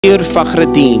Ghadier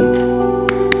Fakhuridin.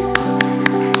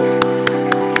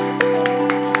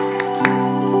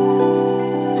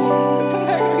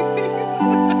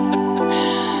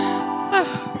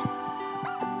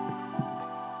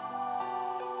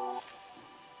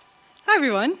 Hi,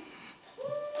 everyone.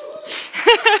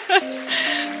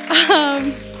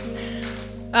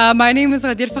 My name is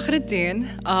Ghadier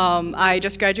Fakhuridin. I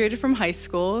just graduated from high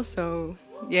school, so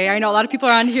yeah, I know a lot of people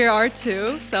around here are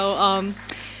too. So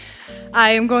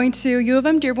I am going to U of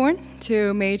M Dearborn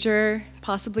to major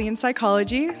possibly in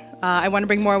psychology. I want to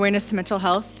bring more awareness to mental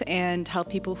health and help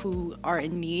people who are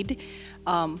in need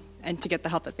and to get the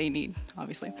help that they need,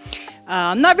 obviously.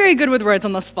 I'm not very good with words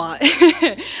on the spot.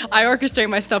 I orchestrate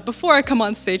my stuff before I come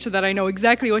on stage so that I know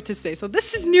exactly what to say. So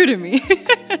this is new to me.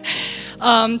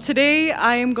 Today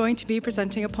I am going to be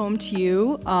presenting a poem to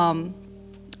you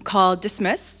called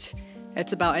Dismissed.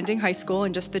 It's about ending high school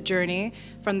and just the journey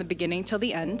from the beginning till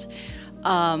the end.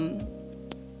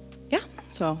 Yeah,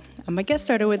 so I'm gonna get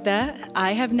started with that.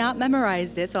 I have not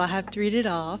memorized it, so I have to read it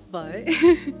off, but.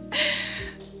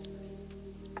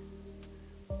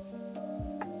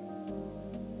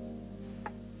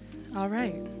 All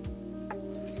right.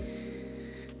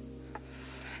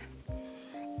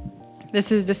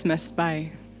 This is Dismissed by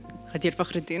Ghadier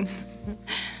Fakhuridin.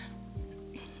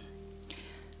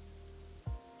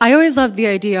 I always loved the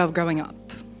idea of growing up.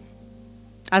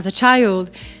 As a child,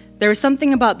 there was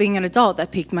something about being an adult that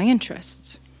piqued my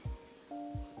interest.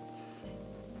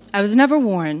 I was never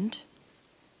warned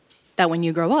that when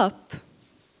you grow up,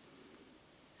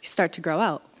 you start to grow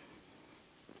out.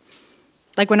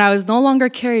 Like when I was no longer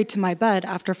carried to my bed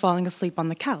after falling asleep on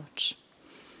the couch,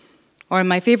 or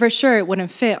my favorite shirt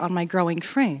wouldn't fit on my growing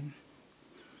frame,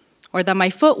 or that my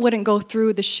foot wouldn't go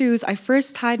through the shoes I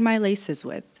first tied my laces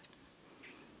with.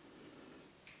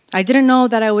 I didn't know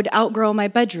that I would outgrow my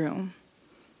bedroom,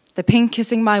 the paint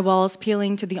kissing my walls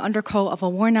peeling to the undercoat of a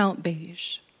worn-out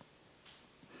beige.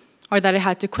 Or that I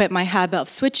had to quit my habit of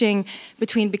switching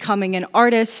between becoming an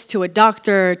artist to a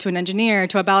doctor to an engineer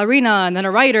to a ballerina and then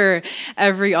a writer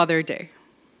every other day.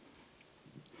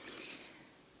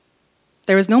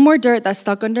 There was no more dirt that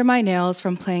stuck under my nails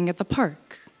from playing at the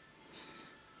park.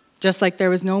 Just like there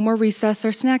was no more recess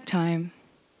or snack time.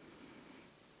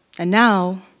 And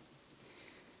now,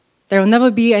 there will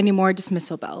never be any more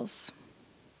dismissal bells.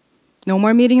 No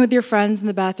more meeting with your friends in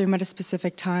the bathroom at a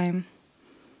specific time.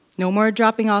 No more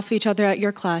dropping off each other at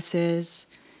your classes.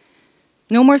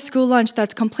 No more school lunch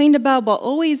that's complained about but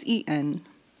always eaten.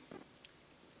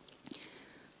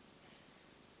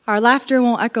 Our laughter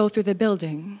won't echo through the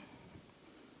building.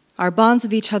 Our bonds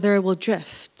with each other will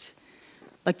drift,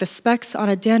 like the specks on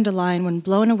a dandelion when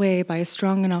blown away by a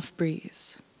strong enough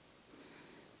breeze,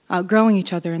 outgrowing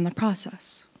each other in the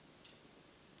process.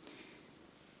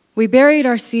 We buried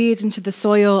our seeds into the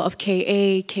soil of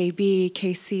KA, KB,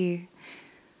 KC.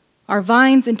 Our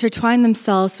vines intertwined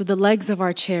themselves with the legs of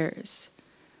our chairs,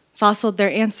 fossiled their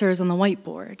answers on the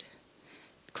whiteboard,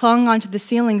 clung onto the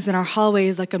ceilings in our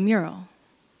hallways like a mural.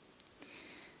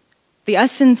 The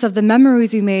essence of the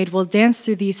memories we made will dance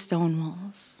through these stone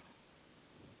walls.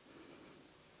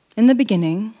 In the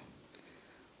beginning,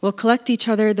 we'll collect each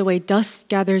other the way dust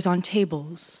gathers on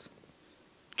tables,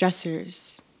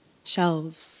 dressers,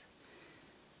 shelves.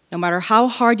 No matter how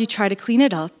hard you try to clean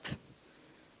it up,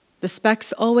 the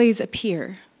specks always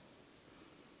appear,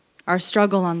 our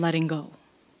struggle on letting go.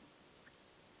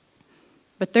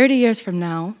 But 30 years from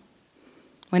now,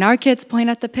 when our kids point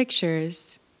at the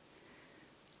pictures,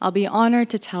 I'll be honored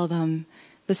to tell them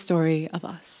the story of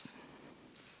us.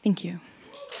 Thank you.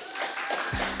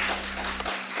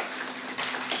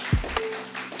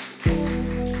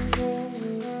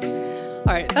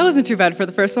 All right, that wasn't too bad for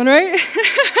the first one, right?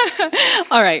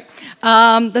 All right,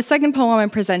 the second poem I'm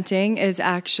presenting is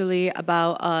actually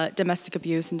about domestic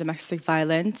abuse and domestic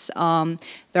violence.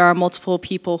 There are multiple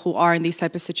people who are in these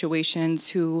type of situations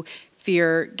who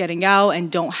fear getting out and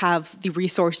don't have the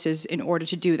resources in order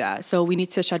to do that. So we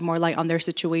need to shed more light on their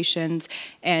situations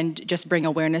and just bring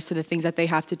awareness to the things that they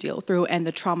have to deal through and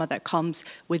the trauma that comes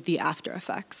with the after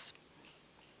effects.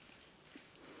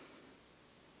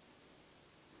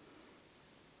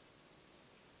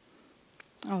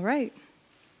 All right.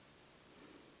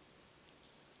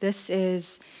 This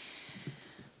is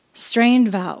Strained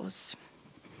Vows.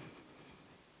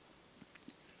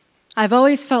 I've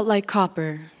always felt like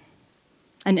copper,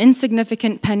 an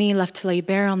insignificant penny left to lay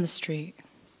bare on the street.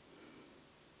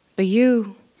 But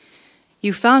you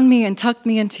found me and tucked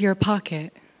me into your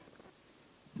pocket.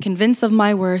 Convinced of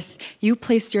my worth, you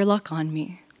placed your luck on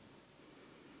me.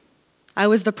 I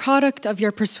was the product of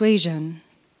your persuasion,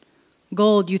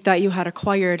 gold you thought you had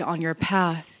acquired on your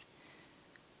path,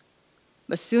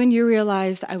 but soon you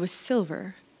realized I was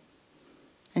silver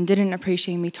and didn't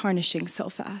appreciate me tarnishing so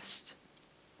fast.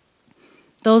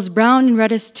 Those brown and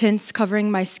reddish tints covering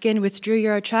my skin withdrew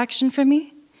your attraction for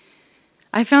me.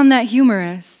 I found that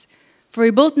humorous, for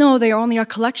we both know they are only a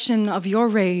collection of your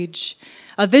rage,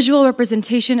 a visual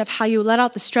representation of how you let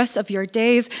out the stress of your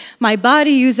days, my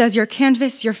body used as your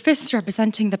canvas, your fists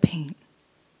representing the pain.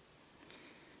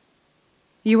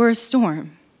 You were a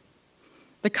storm,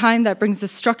 the kind that brings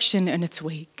destruction in its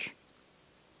wake.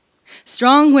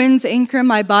 Strong winds anchor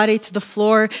my body to the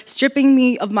floor, stripping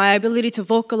me of my ability to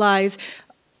vocalize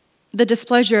the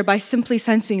displeasure by simply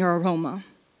sensing your aroma.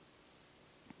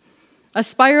 A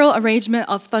spiral arrangement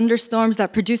of thunderstorms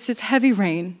that produces heavy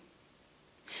rain,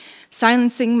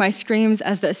 silencing my screams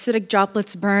as the acidic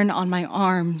droplets burn on my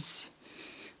arms,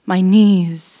 my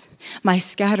knees, my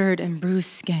scattered and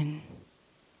bruised skin.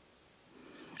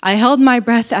 I held my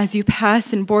breath as you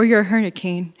passed and bore your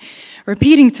hurricane,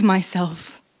 repeating to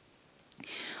myself,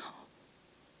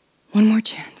 one more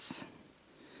chance,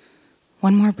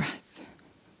 one more breath,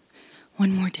 one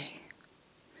more day.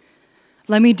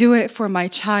 Let me do it for my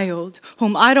child,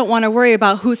 whom I don't want to worry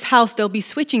about whose house they'll be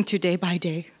switching to day by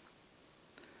day.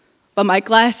 But my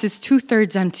glass is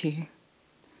 2/3 empty.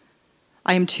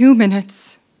 I am 2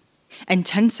 minutes and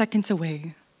 10 seconds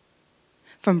away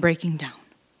from breaking down.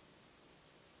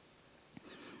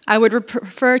 I would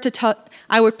refer to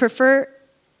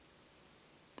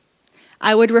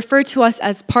us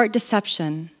as part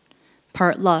deception,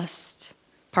 part lust,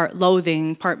 part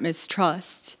loathing, part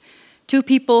mistrust. 2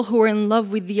 people who were in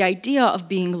love with the idea of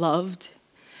being loved,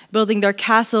 building their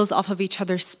castles off of each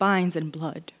other's spines and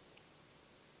blood.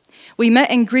 We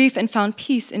met in grief and found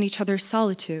peace in each other's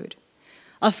solitude,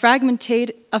 a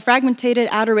fragmented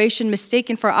adoration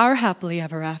mistaken for our happily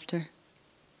ever after.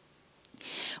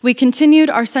 We continued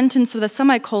our sentence with a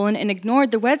semicolon and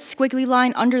ignored the red squiggly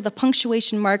line under the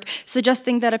punctuation mark,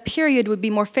 suggesting that a period would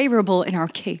be more favorable in our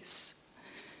case.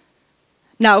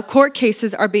 Now, court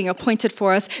cases are being appointed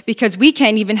for us because we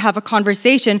can't even have a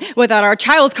conversation without our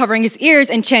child covering his ears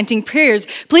and chanting prayers,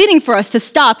 pleading for us to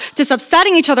stop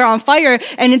setting each other on fire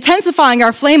and intensifying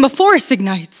our flame before it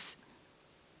ignites.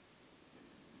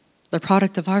 The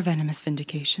product of our venomous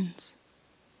vindications.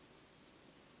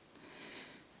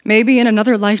 Maybe in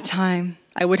another lifetime,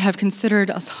 I would have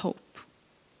considered us hope.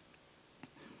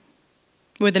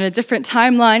 Within a different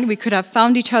timeline, we could have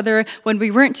found each other when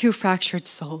we weren't 2 fractured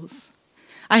souls.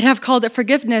 I'd have called it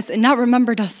forgiveness and not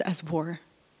remembered us as war.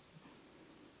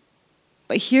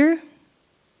 But here,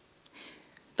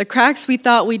 the cracks we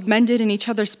thought we'd mended in each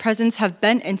other's presence have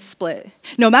bent and split.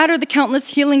 No matter the countless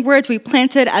healing words we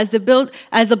planted as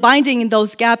the binding in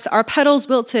those gaps, our petals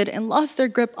wilted and lost their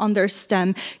grip on their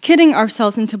stem, kidding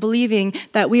ourselves into believing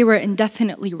that we were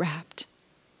indefinitely wrapped.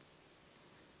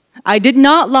 I did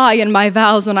not lie in my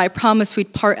vows when I promised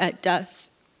we'd part at death.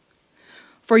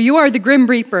 For you are the Grim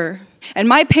Reaper, and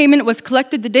my payment was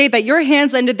collected the day that your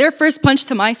hands landed their first punch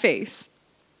to my face.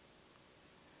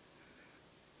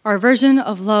 Our version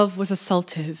of love was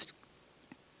assaultive,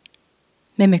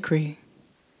 mimicry,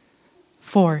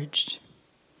 forged,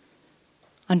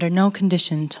 under no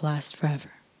condition to last forever.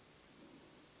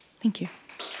 Thank you.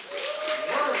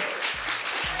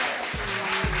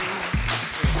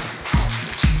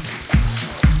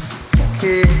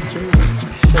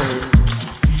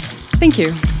 Thank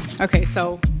you. Okay,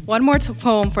 so one more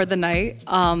poem for the night.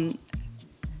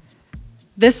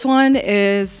 This one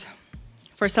is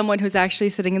for someone who's actually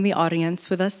sitting in the audience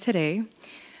with us today.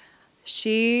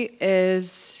 She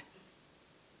is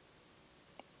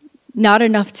not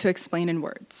enough to explain in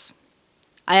words.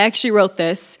 I actually wrote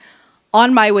this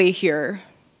on my way here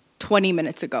 20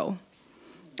 minutes ago.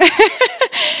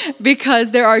 Because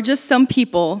there are just some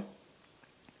people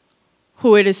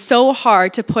who it is so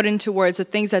hard to put into words the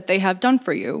things that they have done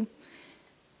for you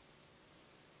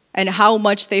and how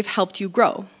much they've helped you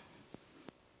grow.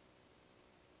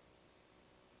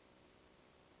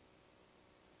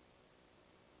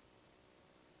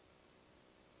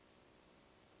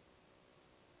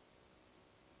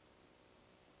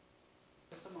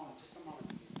 Just a moment.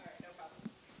 All right, no problem.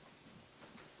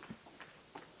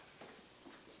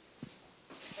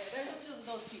 There's just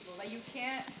those people that you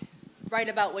can't write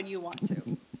about when you want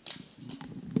to.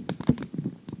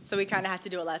 So we kind of had to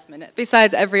do it last minute.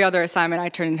 Besides, every other assignment I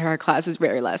turned into our class was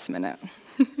very last minute.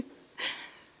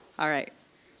 All right.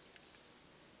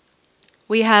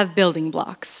 We have building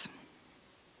blocks.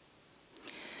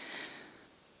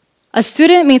 A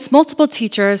student meets multiple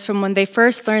teachers from when they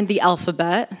first learned the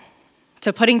alphabet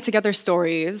to putting together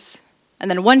stories,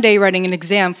 and then one day writing an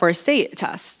exam for a state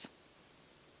test,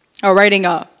 or writing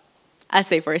an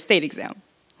essay for a state exam.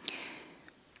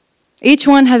 Each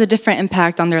one has a different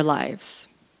impact on their lives.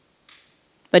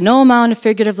 But no amount of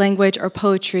figurative language or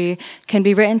poetry can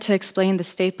be written to explain the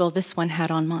staple this one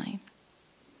had on mine.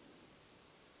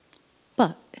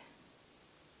 But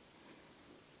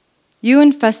you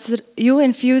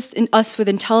infused in us with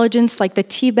intelligence like the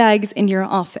tea bags in your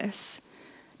office,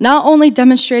 not only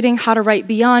demonstrating how to write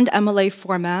beyond MLA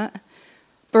format,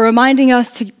 but reminding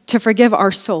us to forgive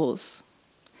our souls,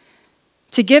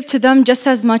 to give to them just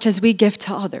as much as we give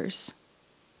to others.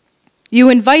 You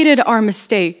invited our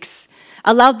mistakes,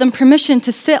 allowed them permission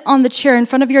to sit on the chair in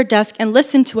front of your desk and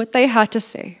listen to what they had to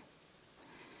say.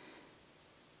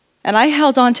 And I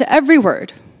held on to every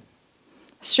word,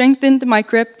 strengthened my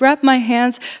grip, wrapped my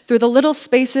hands through the little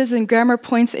spaces and grammar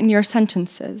points in your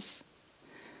sentences.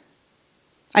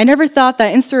 I never thought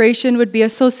that inspiration would be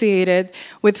associated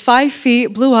with 5 feet,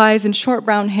 blue eyes, and short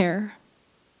brown hair.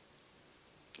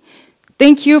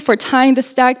 Thank you for tying the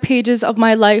stacked pages of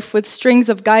my life with strings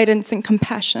of guidance and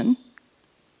compassion.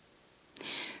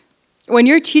 When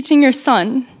you're teaching your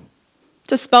son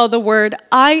to spell the word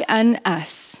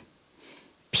INSPIRATION,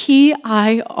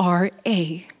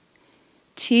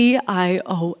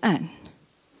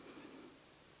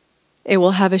 it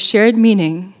will have a shared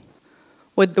meaning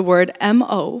with the word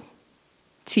MOTHER.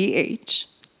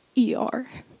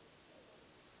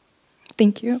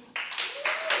 Thank you.